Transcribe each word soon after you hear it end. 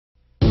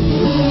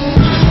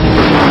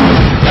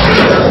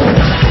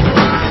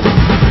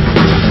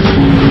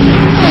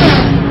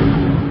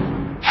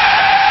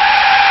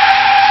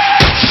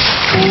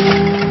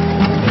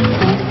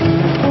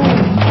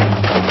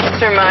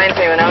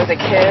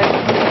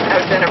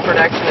was in a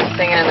production of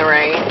Singing in the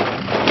Rain,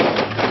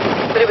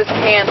 but it was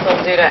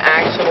canceled due to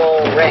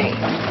actual rain.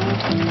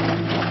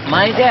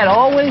 My dad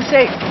always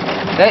said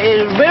that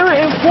it is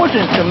very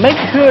important to make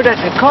sure that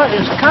the car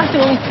is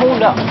constantly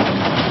pulled up.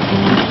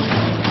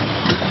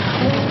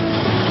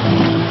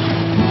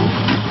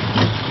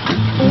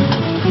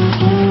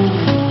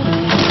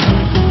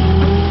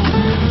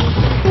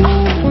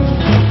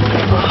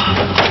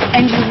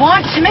 And you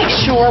want to make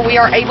sure we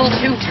are able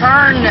to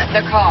turn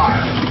the car.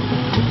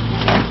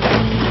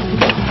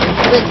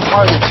 Big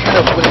part of the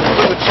tune-up would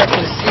include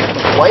checking to see if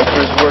the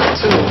wipers work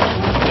too.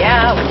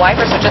 Yeah,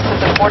 wipers are just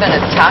as important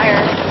as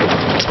tires.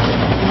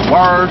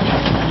 Word.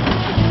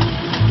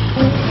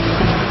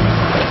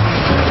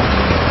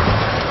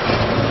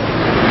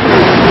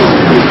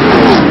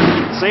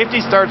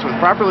 Safety starts with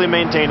properly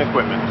maintained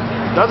equipment.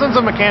 Dozens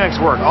of mechanics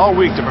work all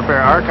week to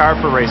prepare our car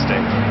for race day.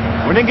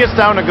 When it gets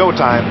down to go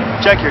time,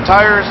 check your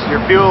tires,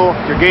 your fuel,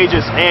 your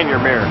gauges, and your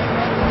mirror.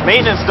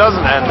 Maintenance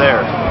doesn't end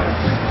there.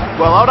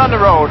 While out on the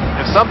road,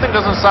 if something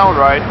doesn't sound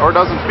right or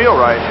doesn't feel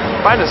right,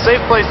 find a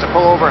safe place to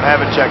pull over and have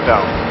it checked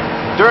out.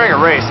 During a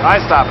race, I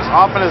stop as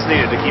often as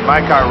needed to keep my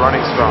car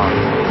running strong.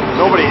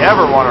 Nobody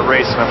ever won a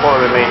race in a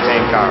poorly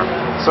maintained car.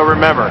 So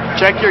remember,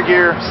 check your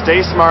gear,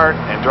 stay smart,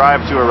 and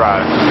drive to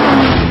arrive.